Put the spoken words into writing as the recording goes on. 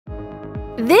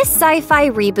This sci-fi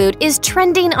reboot is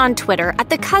trending on Twitter at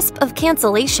the cusp of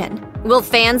cancellation. Will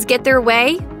fans get their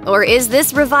way? Or is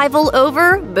this revival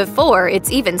over before it's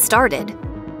even started?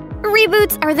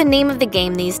 Reboots are the name of the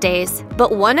game these days,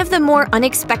 but one of the more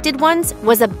unexpected ones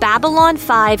was a Babylon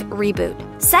 5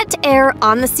 reboot, set to air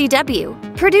on the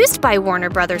CW, produced by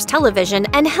Warner Bros. Television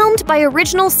and helmed by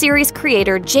original series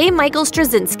creator J. Michael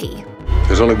Straczynski.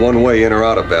 There's only one way in or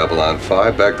out of Babylon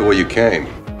 5, back the way you came.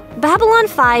 Babylon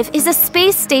 5 is a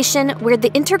space station where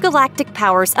the intergalactic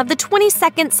powers of the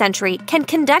 22nd century can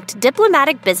conduct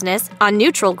diplomatic business on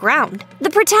neutral ground. The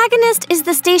protagonist is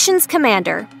the station's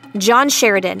commander, John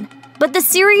Sheridan, but the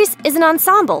series is an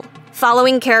ensemble,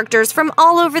 following characters from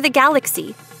all over the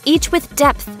galaxy, each with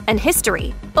depth and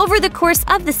history. Over the course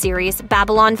of the series,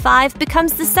 Babylon 5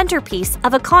 becomes the centerpiece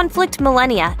of a conflict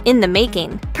millennia in the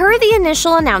making. Per the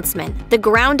initial announcement, the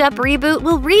ground-up reboot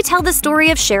will retell the story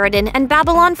of Sheridan and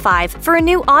Babylon 5 for a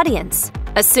new audience,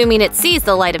 assuming it sees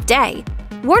the light of day.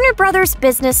 Warner Bros.'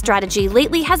 business strategy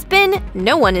lately has been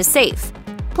no one is safe.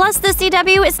 Plus, the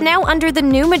CW is now under the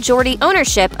new majority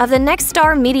ownership of the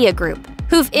Nexstar Media Group,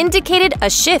 who've indicated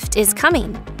a shift is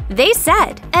coming. They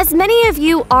said, as many of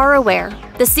you are aware,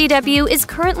 the CW is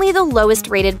currently the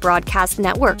lowest-rated broadcast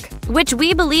network, which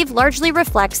we believe largely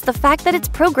reflects the fact that its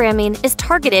programming is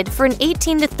targeted for an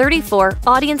 18 to 34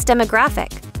 audience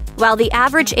demographic, while the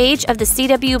average age of the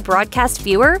CW broadcast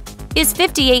viewer is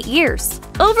 58 years.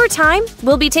 Over time,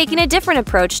 we'll be taking a different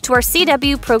approach to our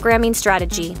CW programming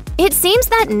strategy. It seems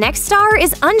that Nexstar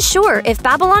is unsure if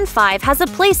Babylon 5 has a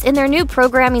place in their new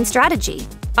programming strategy.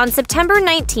 On September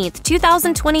 19,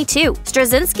 2022,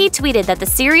 Straczynski tweeted that the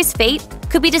series' fate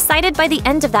could be decided by the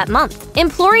end of that month,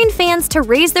 imploring fans to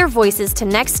raise their voices to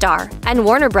Nexstar and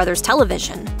Warner Bros.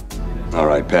 Television. All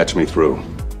right, patch me through.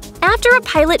 After a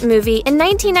pilot movie in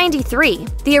 1993,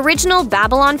 the original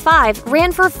Babylon 5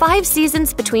 ran for 5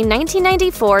 seasons between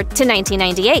 1994 to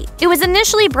 1998. It was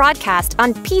initially broadcast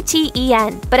on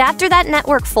PTEN, but after that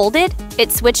network folded, it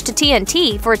switched to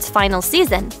TNT for its final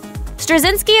season.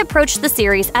 Straczynski approached the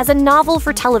series as a novel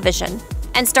for television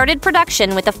and started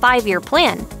production with a 5-year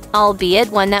plan, albeit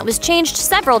one that was changed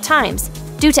several times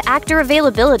due to actor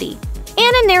availability,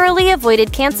 and a narrowly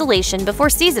avoided cancellation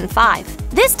before Season 5.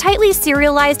 This tightly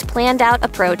serialized, planned-out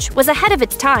approach was ahead of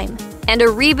its time, and a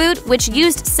reboot which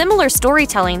used similar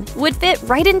storytelling would fit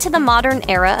right into the modern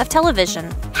era of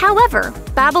television. However,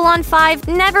 Babylon 5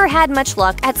 never had much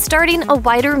luck at starting a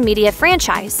wider media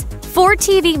franchise. 4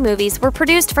 TV movies were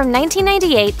produced from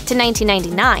 1998 to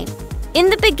 1999. In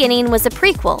the Beginning was a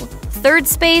prequel, Third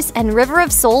Space and River of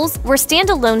Souls were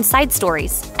standalone side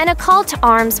stories, and A Call to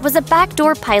Arms was a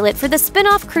backdoor pilot for the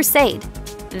spin-off Crusade.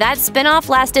 That spin-off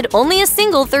lasted only a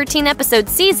single 13-episode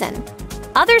season.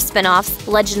 Other spin-offs,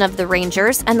 Legend of the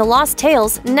Rangers and The Lost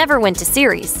Tales, never went to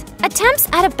series. Attempts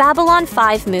at a Babylon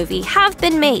 5 movie have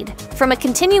been made, from a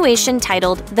continuation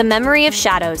titled The Memory of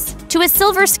Shadows to a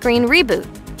silver screen reboot,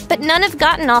 but none have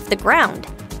gotten off the ground.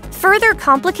 Further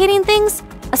complicating things,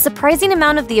 a surprising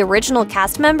amount of the original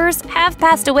cast members have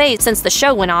passed away since the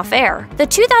show went off air. The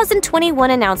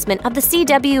 2021 announcement of the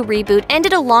CW reboot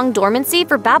ended a long dormancy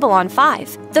for Babylon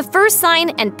 5. The first sign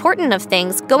and portent of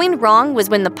things going wrong was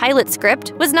when the pilot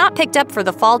script was not picked up for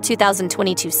the fall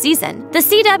 2022 season. The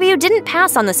CW didn't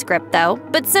pass on the script, though,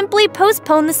 but simply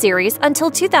postponed the series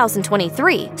until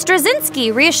 2023.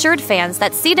 Straczynski reassured fans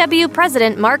that CW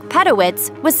president Mark Pedowitz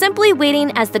was simply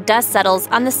waiting as the dust settles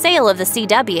on the sale of the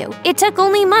CW. It took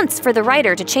only months for the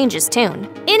writer to change his tune.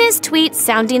 In his tweet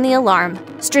sounding the alarm,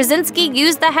 Straczynski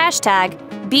used the hashtag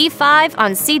B5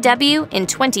 on CW in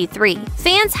 23.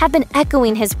 Fans have been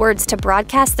echoing his words to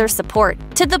broadcast their support,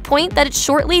 to the point that it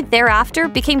shortly thereafter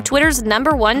became Twitter's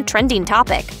 #1 trending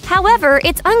topic. However,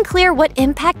 it's unclear what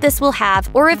impact this will have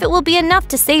or if it will be enough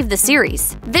to save the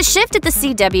series. The shift at the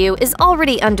CW is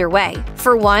already underway.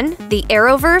 For one, the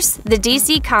Arrowverse, the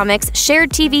DC Comics shared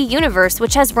TV universe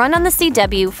which has run on the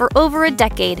CW for over a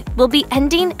decade, will be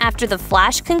ending after The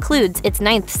Flash concludes its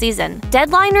 9th season.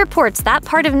 Deadline reports that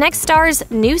part of Nexstar's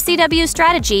new CW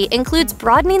strategy includes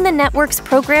broadening the network's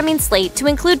programming slate to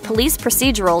include police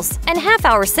procedurals and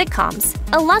half-hour sitcoms.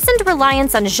 A lessened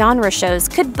reliance on genre shows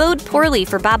could bode poorly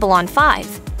for Babylon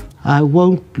 5. I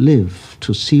won't live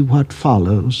to see what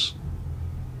follows.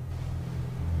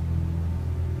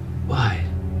 Why?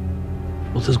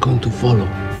 What is going to follow?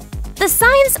 The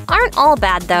signs aren't all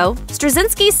bad, though.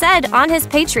 Straczynski said on his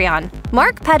Patreon,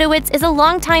 Mark Pedowitz is a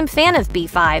longtime fan of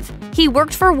B5. He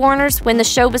worked for Warner's when the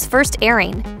show was first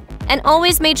airing, and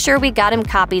always made sure we got him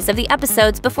copies of the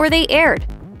episodes before they aired,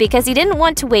 because he didn't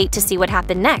want to wait to see what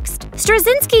happened next.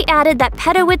 Straczynski added that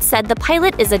Pedowitz said the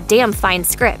pilot is a damn fine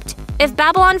script, If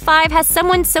Babylon 5 has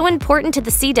someone so important to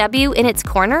the CW in its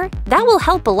corner, that will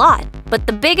help a lot. But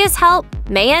the biggest help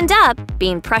may end up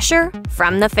being pressure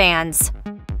from the fans.